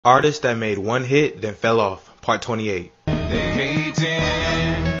Artist that made one hit, then fell off. Part 28.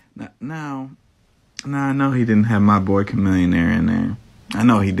 Now, I know he didn't have my boy Chamillionaire in there. I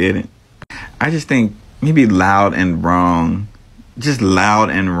know he didn't. I just think maybe loud and wrong. Just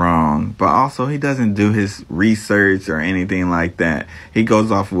loud and wrong. But also, he doesn't do his research or anything like that. He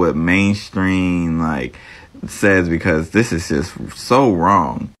goes off what mainstream, says, because this is just so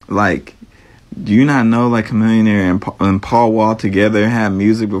wrong. Do you not know, Chamillionaire and Paul Wall together had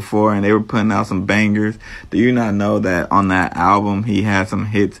music before and they were putting out some bangers? Do you not know that on that album he had some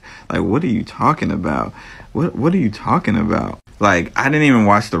hits? What are you talking about? What are you talking about? I didn't even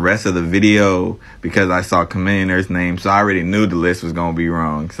watch the rest of the video because I saw Chamillionaire's name, so I already knew the list was going to be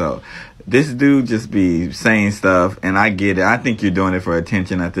wrong. So this dude just be saying stuff, and I get it. I think you're doing it for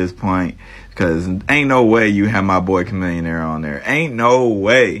attention at this point, because ain't no way you have my boy Chamillionaire on there. Ain't no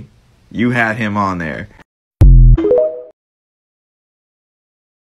way you had him on there.